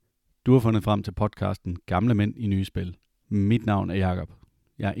Du har fundet frem til podcasten Gamle Mænd i Nye Spil. Mit navn er Jakob.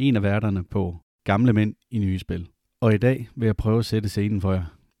 Jeg er en af værterne på Gamle Mænd i Nye Spil. Og i dag vil jeg prøve at sætte scenen for jer.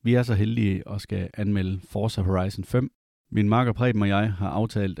 Vi er så heldige at skal anmelde Forza Horizon 5. Min makker Preben og jeg har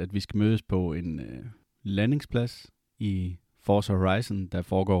aftalt, at vi skal mødes på en landingsplads i Forza Horizon, der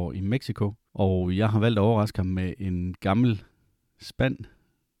foregår i Mexico. Og jeg har valgt at overraske ham med en gammel spand,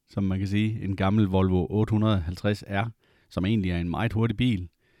 som man kan sige, en gammel Volvo 850R, som egentlig er en meget hurtig bil,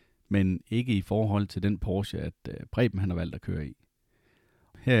 men ikke i forhold til den Porsche, at Preben han har valgt at køre i.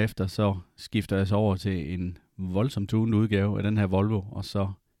 Herefter så skifter jeg så over til en voldsomt tunet udgave af den her Volvo, og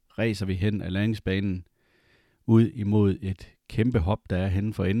så racer vi hen ad landingsbanen ud imod et kæmpe hop, der er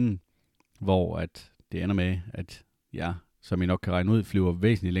henne for enden, hvor at det ender med, at jeg, som I nok kan regne ud, flyver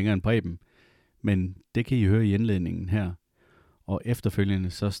væsentligt længere end Preben. Men det kan I høre i indledningen her. Og efterfølgende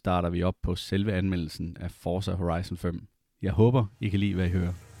så starter vi op på selve anmeldelsen af Forza Horizon 5. Jeg håber, I kan lide, hvad I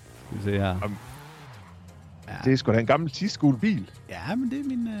hører. Skal vi se her. Ja. Det er sgu da en gammel tidsskolebil. Ja, men det er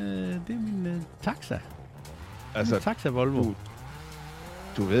min Taxa. Altså, Taxa Volvo.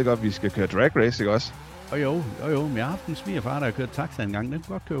 Du ved godt, vi skal køre drag race, ikke også? Jo, men jeg har haft en svigerfar, der har kørt Taxa en gang. Den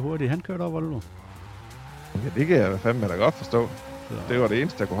kunne godt køre hurtigt. Han kørte over Volvo. Ja, det kan jeg fandme da godt forstå. Så. Det var det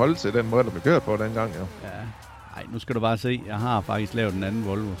eneste, der kunne holde til den måde, der blev kørt på dengang, jo. Ja. Ej, nu skal du bare se. Jeg har faktisk lavet en anden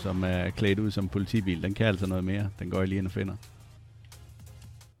Volvo, som er klædt ud som politibil. Den kan altså noget mere. Den går jeg lige ind og finder.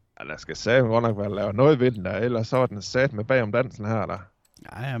 Ja, der skal sagen godt nok være lavet noget ved den der, ellers så er den sat med bag om dansen her, der.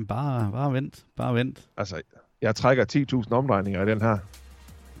 Ja, bare vent. Bare vent. Altså, jeg trækker 10.000 omdrejninger i den her.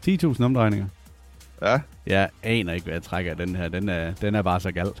 10.000 omdrejninger? Ja. Jeg aner ikke, hvad jeg trækker den her. Den er bare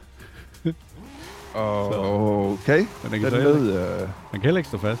så galt. Okay. Men den kan heller ikke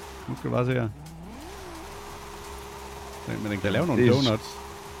stå fast. Nu skal du bare se her. Men den kan lave nogle donuts.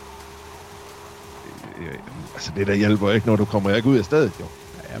 Altså, det der hjælper ikke, når du kommer ikke ud af stedet, jo.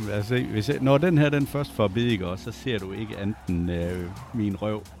 Jamen, altså, når den her den først får bidiger, så ser du ikke enten min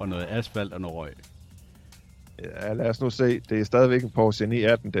røv og noget asfalt og noget røg. Ja, lad os nu se. Det er stadigvæk en Porsche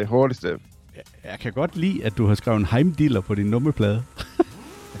 918. Det hurtigste. Jeg kan godt lide, at du har skrevet en Heimdiller på din nummerplade.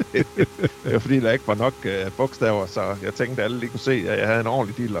 Det er fordi, der ikke var nok bogstaver, så jeg tænkte, at alle lige kunne se, at jeg havde en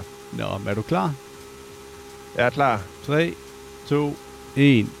ordentlig dealer. Nå, men er du klar? Jeg er klar. 3, 2,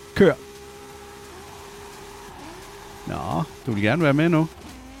 1, kør! Nå, du vil gerne være med nu.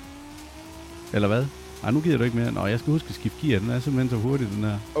 Eller hvad? Nej, nu gider du ikke mere. Nå, jeg skal huske at skifte gear. Den er simpelthen så hurtig, den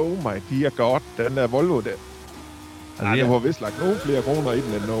her. Oh my dear god, den der Volvo der. Altså, der var vist lagt nogle flere kroner i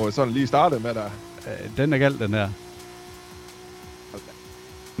den, end når sådan lige startede med der. Den er galt, den her. Okay.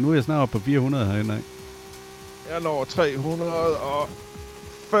 Nu er jeg snart oppe på 400 herinde, ikke? Jeg når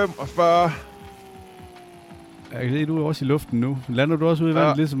 345. Jeg kan se, du er også i luften nu. Lander du også ud i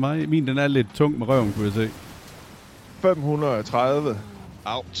vandet, ligesom mig? Min, den er lidt tung med røven, kunne jeg se. 530.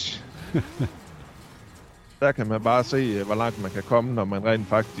 Ouch. Der kan man bare se, hvor langt man kan komme, når man rent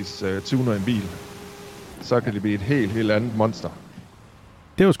faktisk tuner en bil. Så kan det blive et helt andet monster.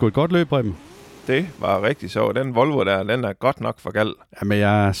 Det var sgu et godt løb, Preben. Det var rigtig sjovt. Den Volvo der, den er godt nok for gal. Jamen,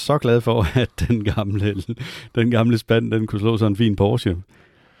 jeg er så glad for, at den gamle spand, den kunne slå sådan en fin Porsche.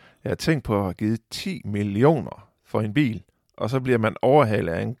 Jeg har tænkt på at have givet 10 millioner for en bil, og så bliver man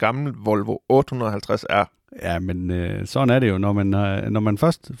overhalet af en gammel Volvo 850R. Ja, men sådan er det jo. Når man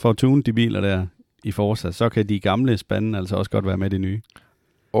først får tunet de biler der i Forza, så kan de gamle spande altså også godt være med de nye.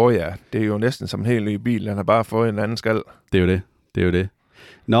 Ja, det er jo næsten som en helt ny bil. Den har bare fået en anden skal. Det er jo det.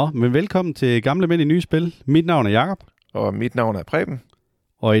 Nå, men velkommen til Gamle Mænd i Nye Spil. Mit navn er Jakob. Og mit navn er Preben.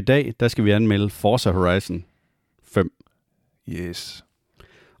 Og i dag, der skal vi anmelde Forza Horizon 5. Yes.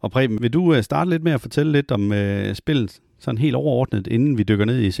 Og Preben, vil du starte lidt med at fortælle lidt om spillet, sådan helt overordnet, inden vi dykker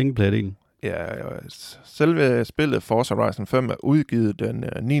ned i singleplayer-delen? Ja, selve spillet Forza Horizon 5 er udgivet den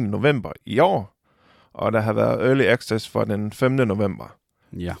 9. november i år, og der har været Early Access for den 5. november.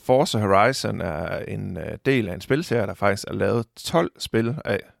 Ja. Forza Horizon er en del af en spilserie, der faktisk er lavet 12 spil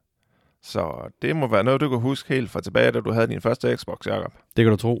af. Så det må være noget, du kan huske helt fra tilbage, da du havde din første Xbox, Jacob. Det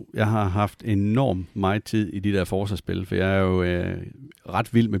kan du tro. Jeg har haft enormt meget tid i de der Forza-spil, for jeg er jo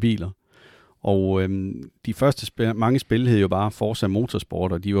ret vild med biler. Og de første mange spil hed jo bare Forza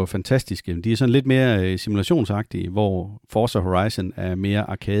Motorsport, og de var fantastiske. De er sådan lidt mere simulationsagtige, hvor Forza Horizon er mere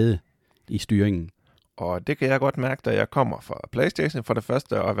arcade i styringen. Og det kan jeg godt mærke, da jeg kommer fra PlayStation for det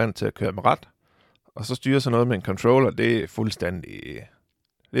første, og er vant til at køre med rat. Og så styre sådan noget med en controller, det er fuldstændig...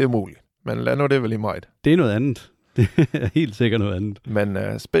 Det er umuligt. Men lad nu det vel i meget. Det er noget andet. Det er helt sikkert noget andet.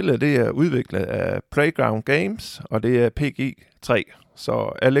 Men spillet, det er udviklet af Playground Games, og det er PG3,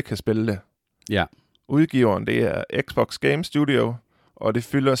 så alle kan spille det. Ja. Udgiveren, det er Xbox Game Studio, og det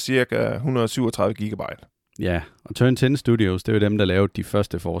fylder cirka 137 gigabyte. Ja, og Turn 10 Studios, det er jo dem, der lavede de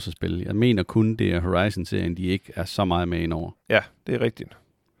første Forza-spil. Jeg mener kun, det er Horizon-serien, de ikke er så meget med indover. Ja, det er rigtigt.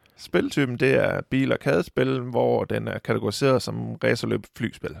 Spiltypen, det er bil- og kadespil, hvor den er kategoriseret som racerløb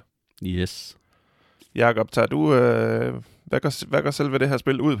flyspil. Yes. Jakob, tager du, hvad går selve det her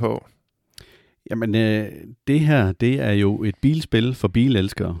spil ud på? Jamen, det her, det er jo et bilspil for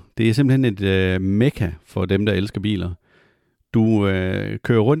bilelskere. Det er simpelthen et mekka for dem, der elsker biler. Du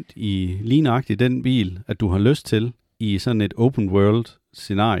kører rundt i lige nøjagtigt den bil, at du har lyst til, i sådan et open world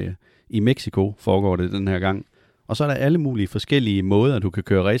scenarie. I Mexico foregår det den her gang. Og så er der alle mulige forskellige måder, du kan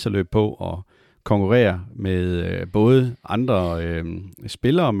køre racerløb på og konkurrere med både andre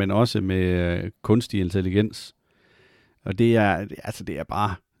spillere, men også med kunstig intelligens. Og det er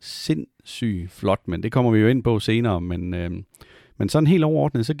bare sindssygt flot, men det kommer vi jo ind på senere. Men sådan helt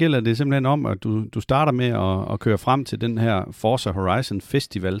overordnet, så gælder det simpelthen om, at du starter med at køre frem til den her Forza Horizon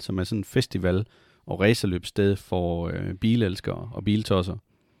Festival, som er sådan en festival og racerløbssted for bilelskere og biltosser.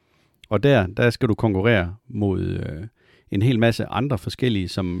 Og der skal du konkurrere mod en hel masse andre forskellige,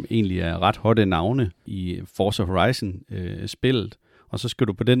 som egentlig er ret hotte navne i Forza Horizon-spillet. Og så skal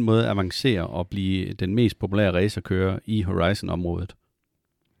du på den måde avancere og blive den mest populære racerkører i Horizon-området.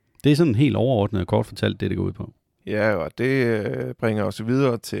 Det er sådan helt overordnet og kort fortalt, det går ud på. Ja, og det bringer os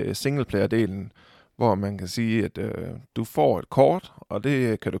videre til singleplayer-delen, hvor man kan sige, at du får et kort, og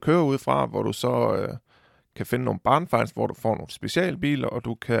det kan du køre ud fra, hvor du så kan finde nogle barnfinds, hvor du får nogle specialbiler, og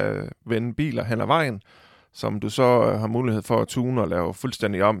du kan vende biler hen ad vejen, som du så har mulighed for at tune og lave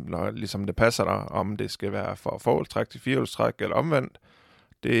fuldstændig om, når ligesom det passer dig, om det skal være fra forholdstræk til firehjulstræk eller omvendt.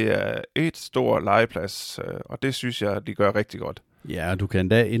 Det er et stort legeplads, og det synes jeg, de gør rigtig godt. Ja, du kan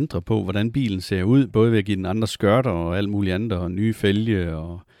endda ændre på, hvordan bilen ser ud, både ved at give den andre skørter og alt muligt andet, og nye fælge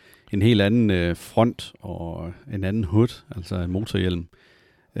og en helt anden front og en anden hood, altså en motorhjelm.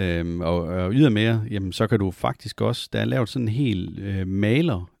 Og ydermere, jamen, så kan du faktisk også, der er lavet sådan en hel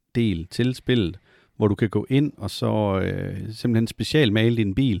malerdel til spillet, hvor du kan gå ind og så simpelthen specialmale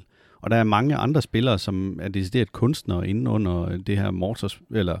din bil. Og der er mange andre spillere, som er decideret kunstnere inde under det her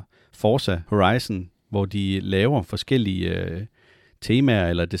Forza Horizon, hvor de laver forskellige temaer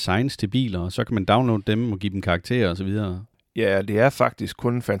eller designs til biler, og så kan man downloade dem og give dem karakterer og så videre. Ja, det er faktisk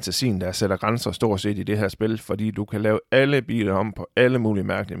kun fantasien, der sætter grænser stort set i det her spil, fordi du kan lave alle biler om på alle mulige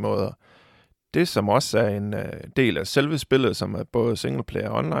mærkelige måder. Det, som også er en del af selve spillet, som er både singleplayer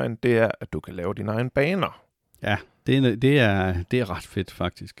og online, det er, at du kan lave dine egne baner. Ja, det er ret fedt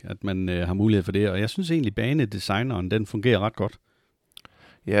faktisk, at man har mulighed for det, og jeg synes egentlig, banedesigneren, den fungerer ret godt.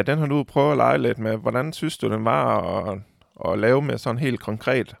 Ja, den har du prøvet at lege lidt med. Hvordan synes du, den var at lave med sådan helt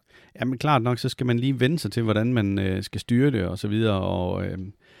konkret? Jamen klart nok, så skal man lige vende sig til, hvordan man skal styre det og så videre, og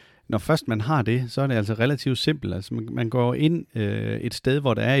når først man har det, så er det altså relativt simpelt. Altså man går ind et sted,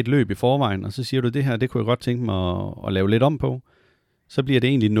 hvor der er et løb i forvejen, og så siger du, det her, det kunne jeg godt tænke mig at lave lidt om på. Så bliver det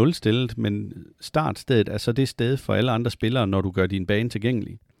egentlig nulstillet, men startstedet er så det sted for alle andre spillere, når du gør din bane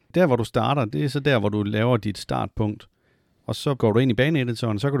tilgængelig. Der, hvor du starter, det er så der, hvor du laver dit startpunkt. Og så går du ind i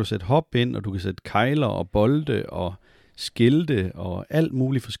baneeditoren, så kan du sætte hop ind, og du kan sætte kejler og bolde og skilte og alt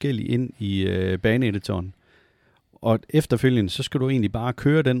muligt forskelligt ind i baneeditoren. Og efterfølgende, så skal du egentlig bare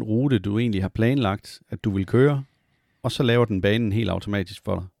køre den rute, du egentlig har planlagt, at du vil køre, og så laver den banen helt automatisk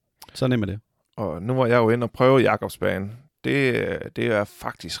for dig. Så nemt er det. Og nu var jeg jo inde og prøve Jakobs bane. Det er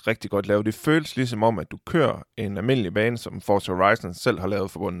faktisk rigtig godt lavet. Det føles ligesom om, at du kører en almindelig bane, som Forza Horizon selv har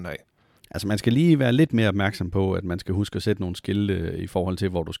lavet forbundet af. Altså man skal lige være lidt mere opmærksom på, at man skal huske at sætte nogle skilte i forhold til,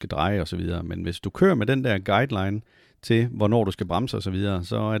 hvor du skal dreje og så videre. Men hvis du kører med den der guideline til, hvornår du skal bremse og så videre,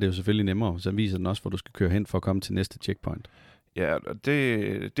 så er det jo selvfølgelig nemmere. Så viser den også, hvor du skal køre hen for at komme til næste checkpoint. Ja,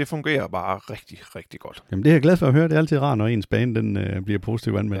 det fungerer bare rigtig, rigtig godt. Jamen det er jeg glad for at høre. Det er altid rart, når ens bane den bliver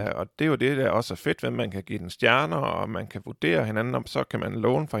positivt anmeldt. Ja, og det er jo det, der også er fedt ved, at man kan give den stjerner, og man kan vurdere hinanden, og så kan man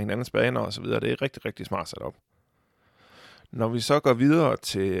låne fra hinandens baner og så videre. Det er rigtig, rigtig smart sat op. Når vi så går videre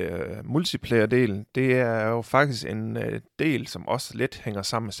til multiplayer-delen, det er jo faktisk en del, som også lidt hænger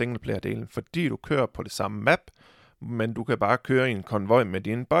sammen med singleplayer-delen, fordi du kører på det samme map, men du kan bare køre i en konvoj med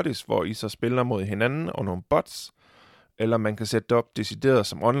dine buddies, hvor I så spiller mod hinanden og nogle bots, eller man kan sætte det op decideret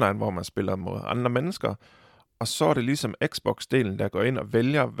som online, hvor man spiller mod andre mennesker, og så er det ligesom Xbox-delen, der går ind og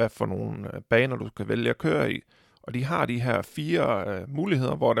vælger, hvad for nogle baner du kan vælge at køre i. Og de har de her 4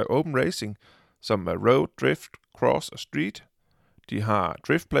 muligheder, hvor der er Open Racing, som er Road, Drift, Cross og Street. De har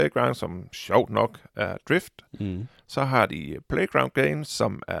Drift Playground, som sjovt nok er Drift. Mm. Så har de Playground Games,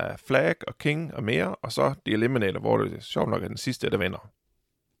 som er Flag og King og mere. Og så de Eliminator, hvor det sjovt nok er den sidste, der vinder.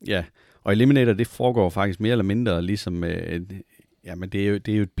 Ja, og Eliminator, det foregår faktisk mere eller mindre ligesom men det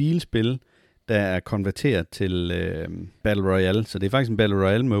er jo et bilspil, der er konverteret til Battle Royale. Så det er faktisk en Battle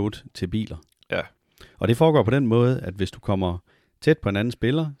Royale mode til biler. Ja. Og det foregår på den måde, at hvis du kommer tæt på en anden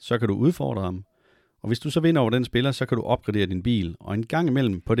spiller, så kan du udfordre ham. Og hvis du så vinder over den spiller, så kan du opgradere din bil. Og en gang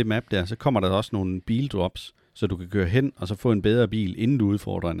imellem på det map der, så kommer der også nogle bildrops, så du kan køre hen og så få en bedre bil, inden du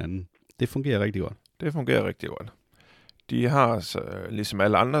udfordrer en anden. Det fungerer rigtig godt. Det fungerer rigtig godt. De har, så, ligesom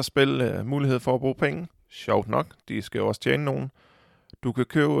alle andre spil, mulighed for at bruge penge. Sjovt nok, de skal jo også tjene nogen. Du kan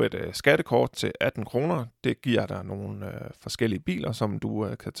købe et skattekort til 18 kroner. Det giver dig nogle forskellige biler, som du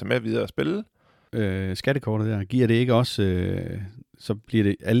kan tage med videre og spille. Skattekortet der, giver det ikke også, så bliver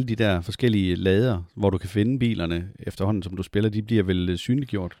det alle de der forskellige lader, hvor du kan finde bilerne efterhånden, som du spiller, de bliver vel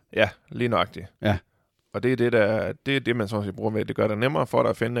synliggjort? Ja, lige nøjagtigt. Ja. Og det er det, man så bruger med. Det gør det nemmere for dig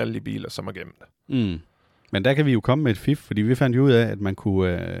at finde alle de biler, som er gemt. Men der kan vi jo komme med et fif, fordi vi fandt jo ud af, at man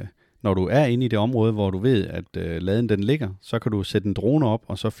kunne, når du er inde i det område, hvor du ved, at laden den ligger, så kan du sætte en drone op,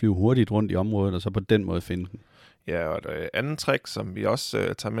 og så flyve hurtigt rundt i området, og så på den måde finde den. Ja, og et andet trick, som vi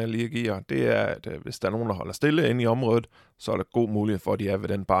også tager med lige og giver, det er, at hvis der er nogen, der holder stille inde i området, så er der god mulighed for, at de er ved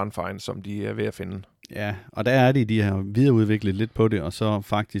den barnfind, som de er ved at finde. Ja, og der er de har videreudviklet lidt på det, og så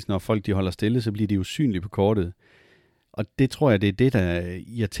faktisk, når folk de holder stille, så bliver de usynlige på kortet. Og det tror jeg, det er det, der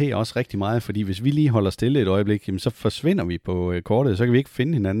irriterer os rigtig meget, fordi hvis vi lige holder stille et øjeblik, jamen, så forsvinder vi på kortet, så kan vi ikke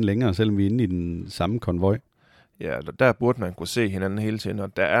finde hinanden længere, selvom vi er inde i den samme konvoj. Ja, der burde man kunne se hinanden hele tiden,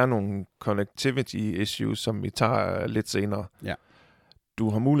 og der er nogle connectivity issues, som vi tager lidt senere. Ja. Du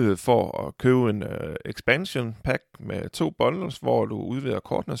har mulighed for at købe en expansion pack med 2 bundles, hvor du udvider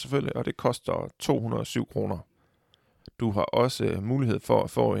kortene selvfølgelig, og det koster 207 kroner. Du har også mulighed for at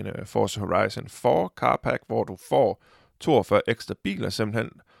få en Forza Horizon 4 car pack, hvor du får 42 ekstra biler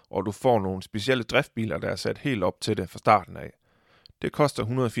simpelthen, og du får nogle specielle driftbiler, der er sat helt op til det fra starten af. Det koster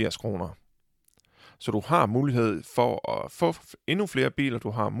 180 kroner. Så du har mulighed for at få endnu flere biler, du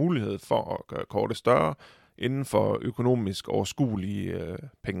har mulighed for at gøre kortet større, inden for økonomisk overskuelige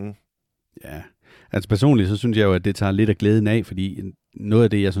penge. Ja, altså personligt så synes jeg jo, at det tager lidt af glæden af, fordi noget af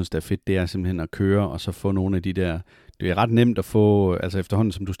det, jeg synes, der er fedt, det er simpelthen at køre, og så få nogle af de der, det er ret nemt at få, altså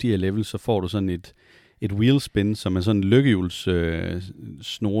efterhånden som du stiger i level, så får du sådan et wheelspin, som er sådan en lykkehjuls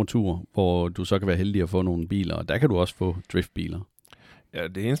snoretur, hvor du så kan være heldig at få nogle biler, og der kan du også få driftbiler. Ja,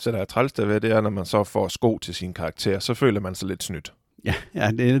 det eneste, der er træls ved, det er, når man så får sko til sin karakter, så føler man sig lidt snydt.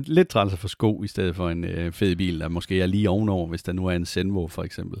 Ja, det er lidt træls at få sko, i stedet for en fed bil, der måske er lige ovenover, hvis der nu er en Zenvo for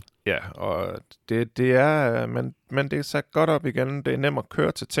eksempel. Ja, og det er, men det er sat godt op igen. Det er nemt at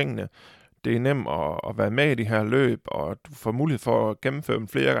køre til tingene. Det er nemt at være med i de her løb, og du får mulighed for at gennemføre dem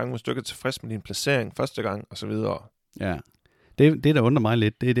flere gange, hvis du ikke er tilfreds med din placering første gang, og så videre. Ja, det der undrer mig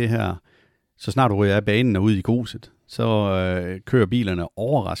lidt, det er det her, så snart du ryger af banen og ud i gruset, så kører bilerne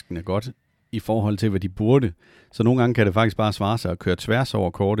overraskende godt i forhold til, hvad de burde. Så nogle gange kan det faktisk bare svare sig at køre tværs over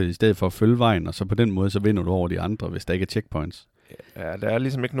kortet, i stedet for at følge vejen, og så på den måde, så vinder du over de andre, hvis der ikke er checkpoints. Ja, der er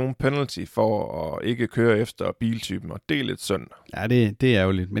ligesom ikke nogen penalty for at ikke køre efter biltypen, og det er lidt synd. Ja, det er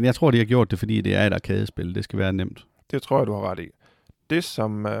ærgerligt. Men jeg tror, de har gjort det, fordi det er et arkadespil. Det skal være nemt. Det tror jeg, du har ret i. Det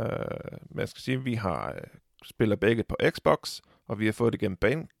som, man skal sige, vi har spiller begge på Xbox, og vi har fået det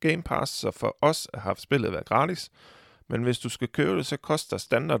gennem Game Pass, så for os har spillet været gratis. Men hvis du skal købe det, så koster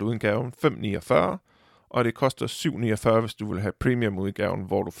standardudgaven 5,49, og det koster 7,49, hvis du vil have premium-udgaven,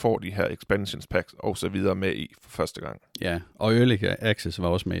 hvor du får de her expansions packs og så videre med i for første gang. Ja, og Early Access var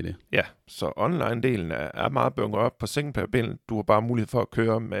også med i det. Ja, så online-delen er meget bunget op på singleplayer-delen. Du har bare mulighed for at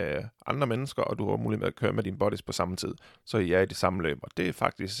køre med andre mennesker, og du har mulighed for at køre med dine buddies på samme tid. Så I er i det samme løb, og det er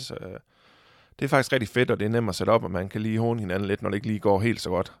faktisk rigtig fedt, og det er nemt at sætte op, og man kan lige håne hinanden lidt, når det ikke lige går helt så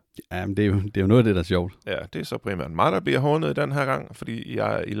godt. Ja, men det er jo noget af det, der er sjovt. Ja, det er så primært mig, der bliver hånet den her gang, fordi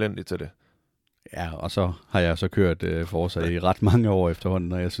jeg er elendig til det. Ja, og så har jeg så kørt Forza i ret mange år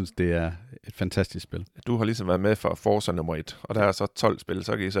efterhånden, og jeg synes, det er et fantastisk spil. Du har ligesom været med for Forza nummer 1, og der er så 12 spil,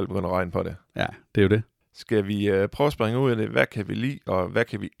 så kan I selv begynde at regne på det. Ja, det er jo det. Skal vi prøve at springe ud af det? Hvad kan vi lide, og hvad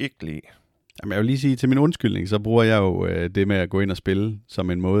kan vi ikke lide? Jamen, jeg vil lige sige, til min undskyldning, så bruger jeg jo det med at gå ind og spille som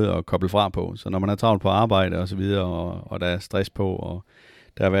en måde at koble fra på. Så når man er travlt på arbejde og så videre, og der er stress på, og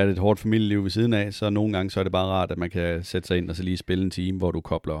der har været et hårdt familieliv ved siden af, så nogle gange så er det bare rart, at man kan sætte sig ind og så lige spille en time, hvor du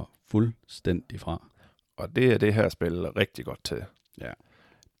kobler fuldstændig fra. Og det er det her spil rigtig godt til. Ja.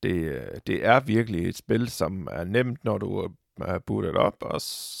 Det er virkelig et spil, som er nemt, når du er bootet op, og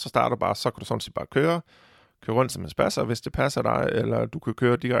så starter bare, så kan du sådan set bare køre rundt som det passer, hvis det passer dig, eller du kan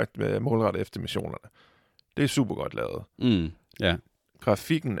køre direkte med målrettet efter missionerne. Det er super godt lavet. Ja.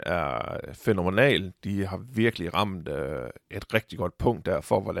 Grafikken er fænomenal. De har virkelig ramt et rigtig godt punkt der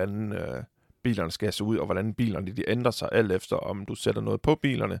for, hvordan bilerne skal se ud, og hvordan bilerne de ændrer sig alt efter, om du sætter noget på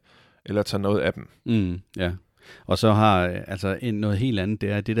bilerne, eller tager noget af dem. Ja. Og så har noget helt andet,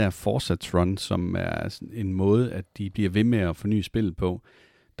 det er det der Forza Tron, som er en måde, at de bliver ved med at forny spillet på.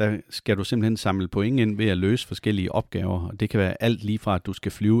 der skal du simpelthen samle point ind ved at løse forskellige opgaver. Og det kan være alt lige fra, at du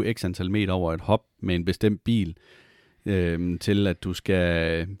skal flyve x antal meter over et hop med en bestemt bil, til at du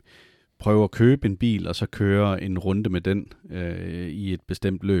skal prøve at købe en bil, og så køre en runde med den i et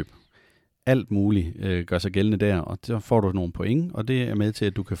bestemt løb. Alt muligt gør sig gældende der, og så får du nogle point, og det er med til,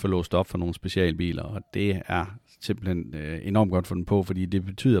 at du kan få låst op for nogle specialbiler, og det er simpelthen enormt godt fundet på, fordi det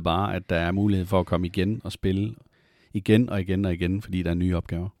betyder bare, at der er mulighed for at komme igen og spille igen og igen og igen, fordi der er nye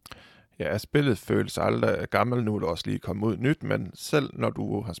opgaver. Ja, spillet føles aldrig gammelt, nu er det også lige kommet ud nyt, men selv når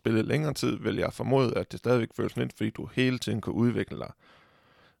du har spillet længere tid, vil jeg formode, at det stadigvæk føles nyt, fordi du hele tiden kan udvikle dig.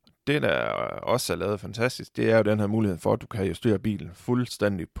 Det, der også er lavet fantastisk, det er jo den her mulighed for, at du kan justere bilen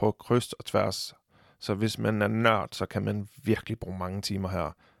fuldstændig på kryds og tværs. Så hvis man er nørd, så kan man virkelig bruge mange timer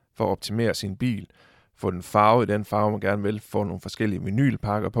her for at optimere sin bil, få den farve i den farve, man gerne vil, få nogle forskellige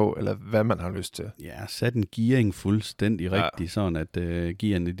vinylpakker på, eller hvad man har lyst til. Ja, sat en gearing fuldstændig rigtig, sådan at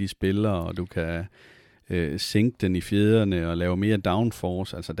gearene de spiller, og du kan sænke den i fjederne og lave mere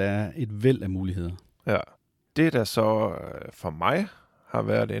downforce. Altså, der er et væld af muligheder. Ja, det der så for mig har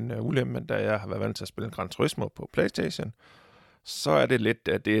været en ulempe, da jeg har været vant til at spille en Gran Turismo på PlayStation, så er det lidt,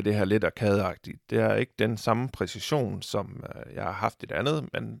 at det er det her lidt arcade-agtigt. Det er ikke den samme præcision, som jeg har haft i det andet,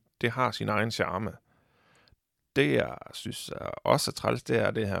 men det har sin egen charme. Det, jeg synes er også træls, det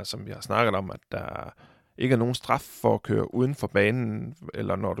er det her, som vi har snakket om, at der ikke er nogen straf for at køre uden for banen,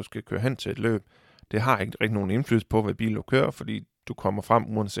 eller når du skal køre hen til et løb. Det har ikke rigtig nogen indflydelse på, hvad bil du kører, fordi du kommer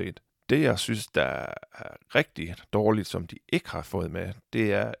frem uanset. Det, jeg synes, der er rigtig dårligt, som de ikke har fået med,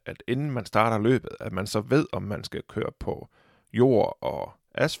 det er, at inden man starter løbet, at man så ved, om man skal køre på jord og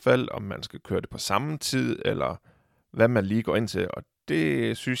asfalt, om man skal køre det på samme tid, eller hvad man lige går ind til. Og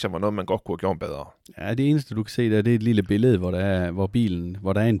det synes jeg var noget, man godt kunne have gjort bedre. Ja, det eneste, du kan se, det er et lille billede, hvor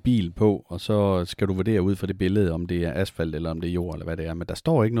der er en bil på, og så skal du vurdere ud fra det billede, om det er asfalt, eller om det er jord, eller hvad det er. Men der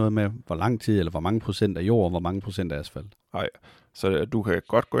står ikke noget med, hvor lang tid, eller hvor mange procent af jord, og hvor mange procent af asfalt. Nej, så du kan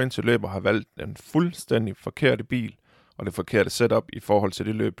godt gå ind til løb og have valgt en fuldstændig forkerte bil, og det forkerte setup i forhold til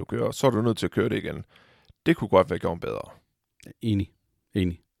det løb, du kører, så er du nødt til at køre det igen. Det kunne godt være gjort bedre. Enig.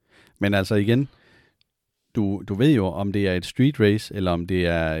 Men altså igen, du ved jo, om det er et street race, eller om det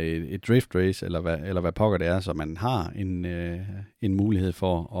er et drift race, eller hvad pokker det er, så man har en mulighed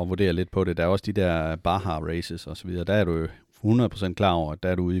for at vurdere lidt på det. Der er også de der Baja races og så videre. Der er du jo 100% klar over, at der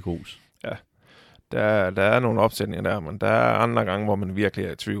er du ude i grus. Ja, der er nogle opsætninger der, men der er andre gange, hvor man virkelig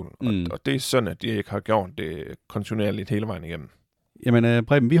er i tvivl. Og det er sådan, at de ikke har gjort det kontinuerligt hele vejen igennem. Jamen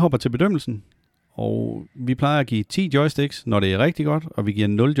Preben, vi hopper til bedømmelsen. Og vi plejer at give 10 joysticks, når det er rigtig godt, og vi giver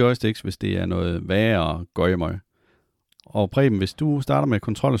 0 joysticks, hvis det er noget værre gøjemøg. Og Preben, hvis du starter med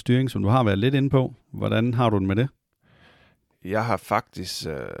kontrol og styring, som du har været lidt inde på, hvordan har du den med det? Jeg har faktisk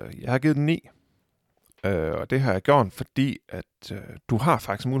givet den 9. Og det har jeg gjort, fordi at du har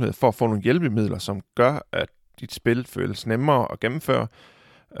faktisk mulighed for at få nogle hjælpemidler, som gør, at dit spil føles nemmere at gennemføre.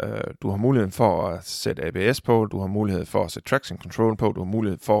 Du har mulighed for at sætte ABS på, du har mulighed for at sætte traction control på, du har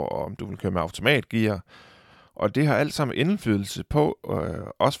mulighed for, om du vil køre med automatgear. Og det har alt sammen indflydelse på,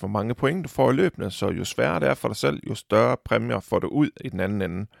 også hvor mange point du får i løbende, så jo sværere det er for dig selv, jo større præmier får du ud i den anden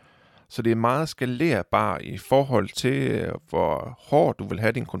ende. Så det er meget skalerbar i forhold til, hvor hård du vil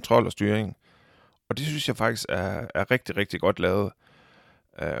have din kontrol og styring. Og det synes jeg faktisk er rigtig, rigtig godt lavet.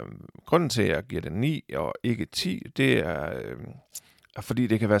 Grunden til, at jeg giver det 9 og ikke 10, det er fordi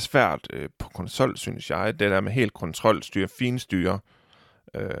det kan være svært på konsol, synes jeg. Det der med helt kontrolstyre, finstyre.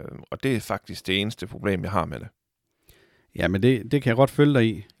 Og det er faktisk det eneste problem, jeg har med det. Ja, men det kan jeg godt følge dig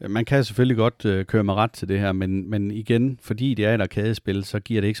i. Man kan selvfølgelig godt køre med ret til det her, men igen, fordi det er et arcade-spil, så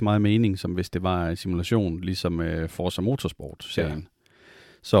giver det ikke så meget mening, som hvis det var en simulation, ligesom Forza Motorsport-serien. Ja.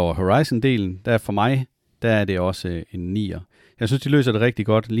 Så Horizon-delen, der for mig, der er det også en 9'er. Jeg synes, de løser det rigtig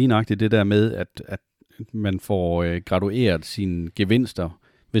godt, lige nøjagtigt det der med, at man får gradueret sine gevinster,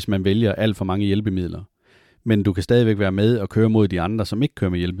 hvis man vælger alt for mange hjælpemidler. Men du kan stadigvæk være med og køre mod de andre, som ikke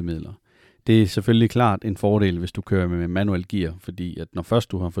kører med hjælpemidler. Det er selvfølgelig klart en fordel, hvis du kører med manuel gear, fordi at når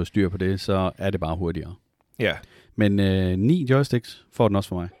først du har fået styr på det, så er det bare hurtigere. Ja. Men 9 joysticks får den også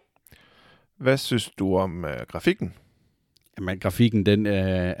for mig. Hvad synes du om grafikken? Jamen, grafikken, den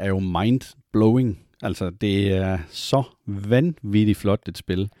er jo mind-blowing. Altså, det er så vanvittigt flot et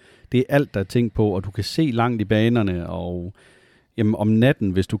spil. Det er alt, der er tænkt på, og du kan se langt i banerne, og jamen, om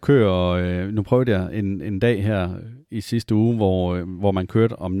natten, hvis du kører, nu prøvede jeg en dag her i sidste uge, hvor man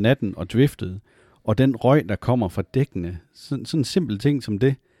kørte om natten og driftede, og den røg, der kommer fra dækkene, sådan en simpel ting som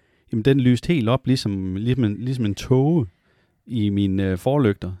det, jamen, den lyste helt op, ligesom en tåge i mine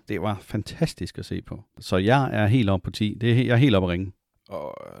forlygter. Det var fantastisk at se på. Så jeg er helt oppe på 10. Jeg er helt oppe at ringe.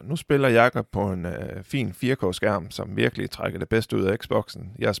 Og nu spiller Jakob på en fin 4K-skærm, som virkelig trækker det bedste ud af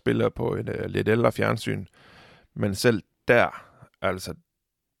Xboxen. Jeg spiller på et lidt ældre fjernsyn, men selv der, altså,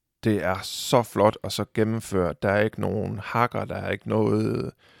 det er så flot og så gennemført. Der er ikke nogen hacker, der er ikke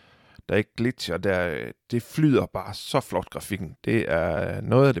noget, der er ikke glitcher. Det flyder bare så flot, grafikken. Det er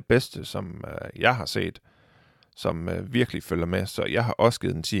noget af det bedste, som jeg har set, som virkelig følger med. Så jeg har også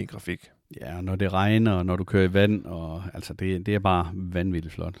givet en 10 i grafik. Ja, når det regner, og når du kører i vand, og altså det er bare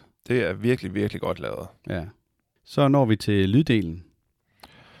vanvittigt flot. Det er virkelig, virkelig godt lavet. Ja. Så når vi til lyddelen.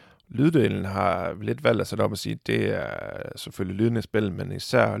 Lyddelen har lidt valgt at sætte op og sige, det er selvfølgelig lydende spil, men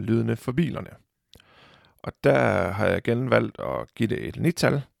især lydende for bilerne. Og der har jeg igen valgt at give det et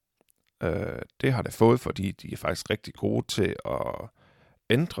 9-tal. Det har det fået, fordi de er faktisk rigtig gode til at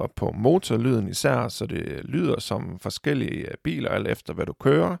ændre på motorlyden især, så det lyder som forskellige biler, alt efter hvad du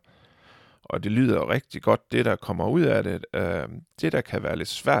kører. Og det lyder rigtig godt, det der kommer ud af det. Det der kan være lidt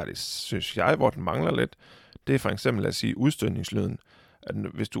svært, synes jeg, hvor den mangler lidt, det er for eksempel at sige udstødningslyden. At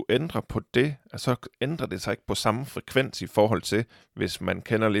hvis du ændrer på det, så ændrer det sig ikke på samme frekvens i forhold til, hvis man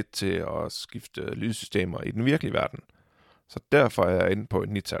kender lidt til at skifte lydsystemer i den virkelige verden. Så derfor er jeg inde på et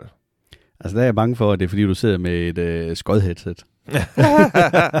 9-tal. Altså der er jeg bange for, at det er fordi, du sidder med et skodheadset. Det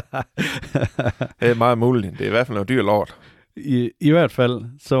er meget muligt. Det er i hvert fald noget dyr lort. I hvert fald,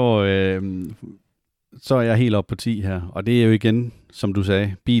 så er jeg helt oppe på 10 her. Og det er jo igen, som du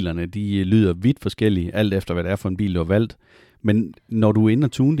sagde, bilerne, de lyder vidt forskellige, alt efter hvad det er for en bil, du har valgt. Men når du er inde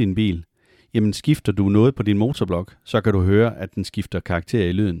og tune din bil, jamen skifter du noget på din motorblok, så kan du høre, at den skifter karakter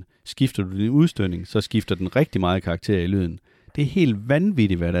i lyden. Skifter du din udstødning, så skifter den rigtig meget karakter i lyden. Det er helt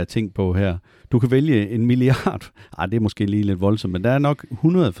vanvittigt, hvad der er tænkt på her. Du kan vælge 1 milliard. Det er måske lige lidt voldsomt, men der er nok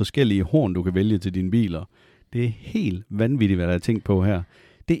 100 forskellige horn, du kan vælge til dine biler. Det er helt vanvittigt, hvad der er tænkt på her.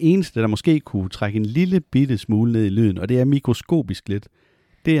 Det eneste, der måske kunne trække en lille bitte smule ned i lyden, og det er mikroskopisk lidt,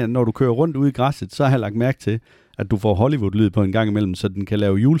 det er, når du kører rundt ude i græsset, så har jeg lagt mærke til, at du får Hollywood-lyd på en gang imellem, så den kan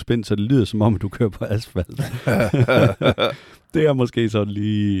lave hjulspind, så det lyder som om, at du kører på asfalt. Det er måske sådan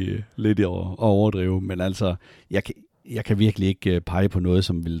lige lidt at overdrive, men altså, jeg kan virkelig ikke pege på noget,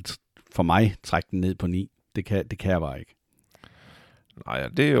 som vil for mig trække den ned på 9. Det kan jeg bare ikke. Nej,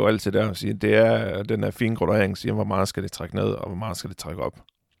 det er jo altid der at sige, det er den her fine gradering, siger, hvor meget skal det trække ned, og hvor meget skal det trække op.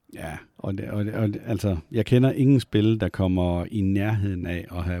 Ja, og altså, jeg kender ingen spil, der kommer i nærheden af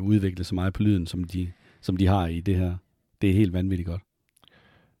at have udviklet så meget på lyden, som de har i det her. Det er helt vanvittigt godt.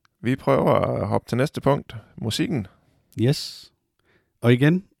 Vi prøver at hoppe til næste punkt. Musikken. Yes. Og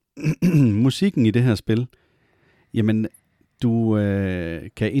igen, musikken i det her spil. Jamen, du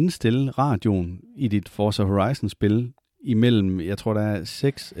kan indstille radioen i dit Forza Horizon-spil imellem, jeg tror, der er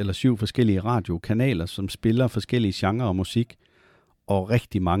 6 eller 7 forskellige radiokanaler, som spiller forskellige genrer og musik. Og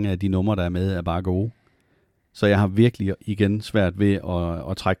rigtig mange af de numre, der er med, er bare gode. Så jeg har virkelig igen svært ved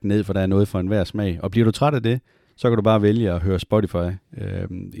at trække ned, for der er noget for enhver smag. Og bliver du træt af det, så kan du bare vælge at høre Spotify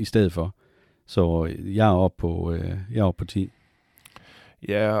i stedet for. Så jeg er oppe på 10.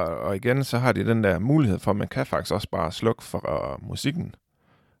 Ja, og igen, så har de den der mulighed for, at man kan faktisk også bare slukke for musikken.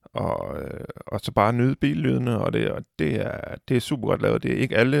 Og så bare nyde billydene, og det er super godt lavet. Det er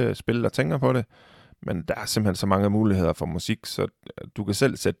ikke alle spil, der tænker på det. Men der er simpelthen så mange muligheder for musik, så du kan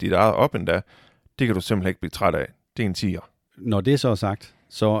selv sætte dit eget op endda. Det kan du simpelthen ikke blive træt af. Det er en 10'er. Når det så er sagt,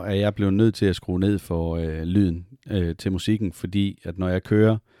 så er jeg blevet nødt til at skrue ned for lyden til musikken, fordi at når jeg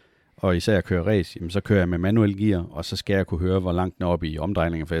kører, og især jeg kører race, jamen, så kører jeg med manuel gear, og så skal jeg kunne høre, hvor langt den er oppe i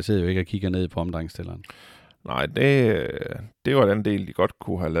omdrejninger, for jeg sidder jo ikke og kigger ned på omdrejningstælleren. Nej, det var den del, de godt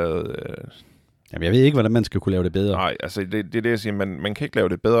kunne have lavet. Jamen, jeg ved ikke, hvordan man skal kunne lave det bedre. Nej, altså det er det, jeg siger. Man kan ikke lave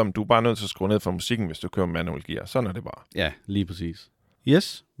det bedre, men du er bare nødt til at skrue ned for musikken, hvis du kører manual gear. Sådan er det bare. Ja, lige præcis.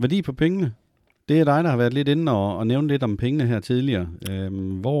 Yes, værdi på pengene. Det er dig, der har været lidt inde og nævnt lidt om pengene her tidligere.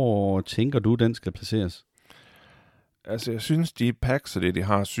 Hvor tænker du, den skal placeres? Altså, jeg synes, de packs og det, de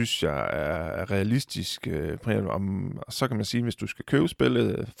har, synes jeg er realistisk. Så kan man sige, hvis du skal købe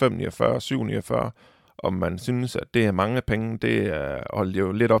spillet 5,49, 7,49, om man synes, at det er mange penge, det er holdt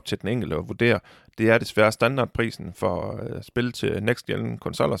jo lidt op til den enkelte at vurdere. Det er desværre standardprisen for spil til next-gen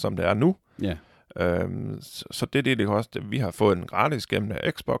konsoller, som det er nu. Ja. Så det er det koster. Vi har fået en gratis gennem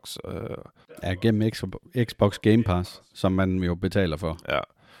Xbox. Gennem Xbox Game Pass, som man jo betaler for. Ja.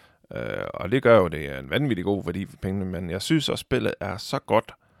 Og det gør jo, det er en vanvittig god værdi for pengene, men jeg synes også, spillet er så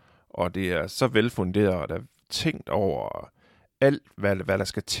godt, og det er så velfunderet, og der er tænkt over alt, hvad der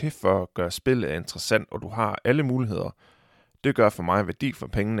skal til for at gøre spillet interessant, og du har alle muligheder. Det gør for mig værdi for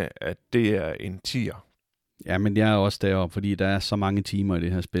pengene, at det er en 10'er. Ja, men jeg er også deroppe, fordi der er så mange timer i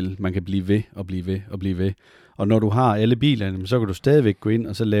det her spil. Man kan blive ved og blive ved og blive ved. Og når du har alle bilerne, så kan du stadigvæk gå ind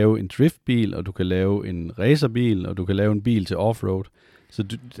og så lave en driftbil, og du kan lave en racerbil, og du kan lave en bil til offroad. Så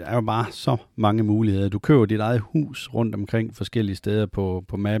der er jo bare så mange muligheder. Du køber dit eget hus rundt omkring forskellige steder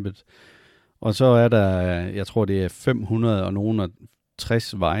på mappet. Og så er der, jeg tror det er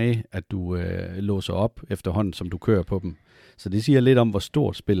 560 veje, at du låser op efterhånden, som du kører på dem. Så det siger lidt om, hvor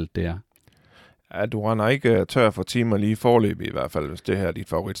stort spillet det er. Ja, du render ikke tør for timer lige forløb i hvert fald, hvis det her er dit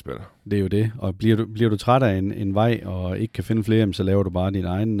favoritspil. Det er jo det. Og bliver du træt af en vej og ikke kan finde flere, så laver du bare din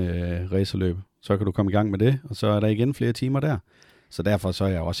egen racerløb. Så kan du komme i gang med det, og så er der igen flere timer der. Så derfor så er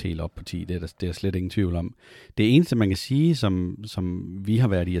jeg også helt op på 10. Det er slet ingen tvivl om. Det eneste, man kan sige, som vi har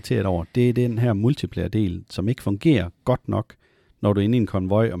været irriteret over, det er den her multiplayer-del, som ikke fungerer godt nok, når du er inde i en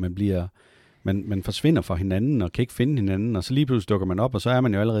konvoj, og man forsvinder fra hinanden og kan ikke finde hinanden, og så lige pludselig dukker man op, og så er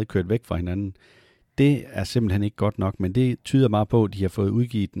man jo allerede kørt væk fra hinanden. Det er simpelthen ikke godt nok, men det tyder meget på, at de har fået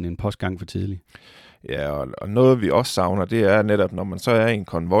udgivet den en postgang for tidligt. Ja, og noget vi også savner, det er netop, når man så er i en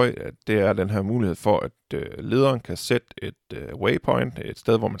konvoj, at det er den her mulighed for, at lederen kan sætte et waypoint, et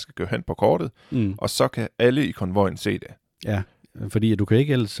sted, hvor man skal gå hen på kortet, og så kan alle i konvojen se det. Ja, fordi du kan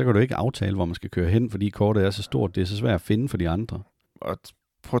ikke, ellers, så kan du ikke aftale, hvor man skal køre hen, fordi kortet er så stort, det er så svært at finde for de andre. Og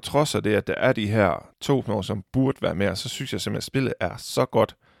på trods af det, at der er de her 2 knopper, som burde være med, så synes jeg simpelthen, at spillet er så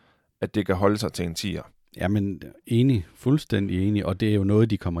godt, at det kan holde sig til en 10'er. Jamen, enig. Fuldstændig enig. Og det er jo noget,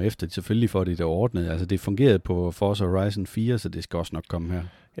 de kommer efter. Selvfølgelig får det ordnet. Altså, det fungerede på Forza Horizon 4, så det skal også nok komme her.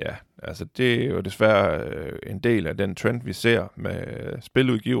 Ja, altså det er jo desværre en del af den trend, vi ser med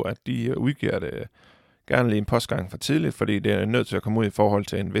spiludgiver, at de udgiver det gerne lige en postgang for tidligt, fordi det er nødt til at komme ud i forhold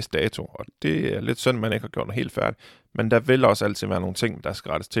til en vis dato. Og det er lidt synd, man ikke har gjort noget helt færdigt. Men der vil også altid være nogle ting, der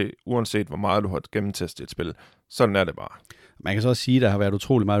skal rettes til, uanset hvor meget du har gennemtestet et spil. Sådan er det bare. Man kan så også sige, at der har været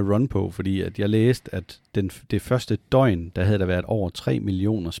utrolig meget run på, fordi at jeg læste, at det første døgn, der havde der været over 3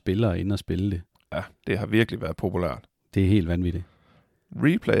 millioner spillere inde og spille det. Ja, det har virkelig været populært. Det er helt vanvittigt.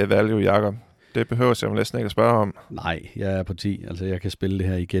 Replay value, Jacob. Det behøver jeg næsten ikke at spørge om. Nej, jeg er på 10. Altså, jeg kan spille det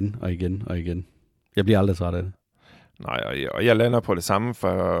her igen og igen og igen. Jeg bliver aldrig træt af det. Nej, og jeg lander på det samme,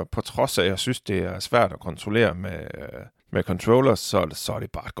 for på trods af, at jeg synes, det er svært at kontrollere med controllers, så er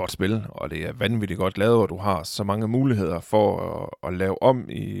det bare et godt spil, og det er vanvittigt godt lavet, og du har så mange muligheder for at lave om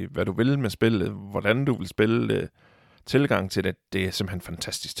i, hvad du vil med spillet, hvordan du vil spille det, tilgang til det. Det er simpelthen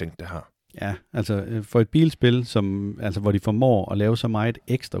fantastisk ting, det her. Ja, altså for et bilspil, hvor de formår at lave så meget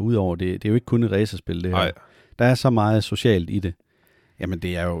ekstra ud over det, det er jo ikke kun et racerspil, det her. Nej. Der er så meget socialt i det. Jamen,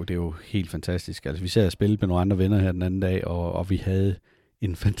 det er jo helt fantastisk. Altså, vi sad og spillede med nogle andre venner her den anden dag, og vi havde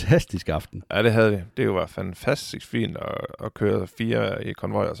en fantastisk aften. Ja, det havde vi. Det var fantastisk fint at køre 4 i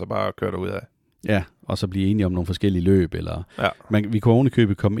konvoj, og så bare køre derud af. Ja, og så blive enige om nogle forskellige løb. Eller ja. Vi kunne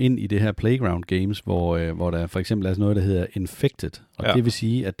ovenikøbet komme ind i det her Playground Games, hvor der for eksempel er noget, der hedder Infected. Og det vil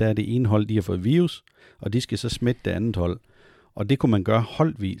sige, at der er det ene hold, de har fået virus, og de skal så smitte det andet hold. Og det kunne man gøre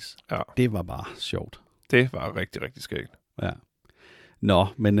holdvis. Ja. Det var bare sjovt. Det var rigtig, rigtig skægt. Ja. Nå,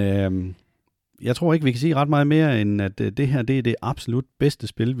 men jeg tror ikke, vi kan sige ret meget mere, end at det her det er det absolut bedste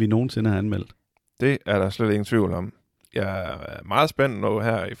spil, vi nogensinde har anmeldt. Det er der slet ingen tvivl om. Jeg er meget spændt nu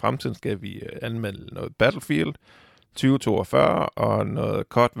her i fremtiden, skal vi anmelde noget Battlefield 2042 og noget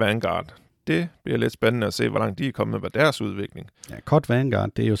COD Vanguard. Det bliver lidt spændende at se, hvor langt de er kommet med deres udvikling. Ja, COD Vanguard,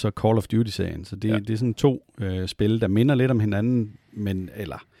 det er jo så Call of Duty-serien, så det er sådan 2 spil, der minder lidt om hinanden, men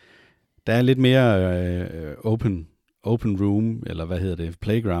der er lidt mere open room, eller hvad hedder det,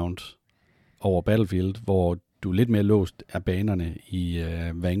 playground over Battlefield, hvor du er lidt mere låst af banerne i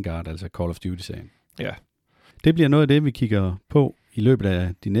Vanguard, altså Call of Duty-serien. Ja. Det bliver noget af det, vi kigger på i løbet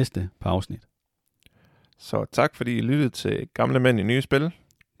af de næste par afsnit. Så tak fordi I lyttede til Gamle Mænd i Nye Spil.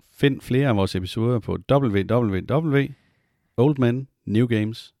 Find flere af vores episoder på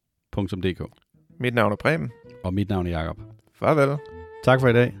www.oldmennewgames.dk. Mit navn er Preben. Og mit navn er Jakob. Farvel. Tak for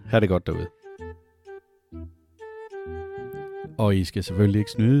i dag. Ha' det godt derude. Og I skal selvfølgelig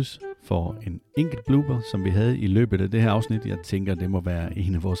ikke snydes for en enkelt blooper, som vi havde i løbet af det her afsnit. Jeg tænker, det må være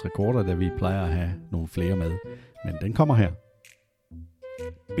en af vores rekorder, da vi plejer at have nogle flere med. Men den kommer her.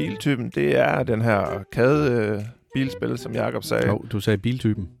 Biltypen, det er den her arcade bilspil, som Jakob sagde. Du sagde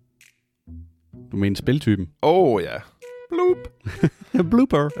biltypen. Du mener spiltypen? Ja. Bloop.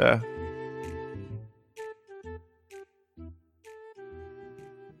 Blooper. Ja.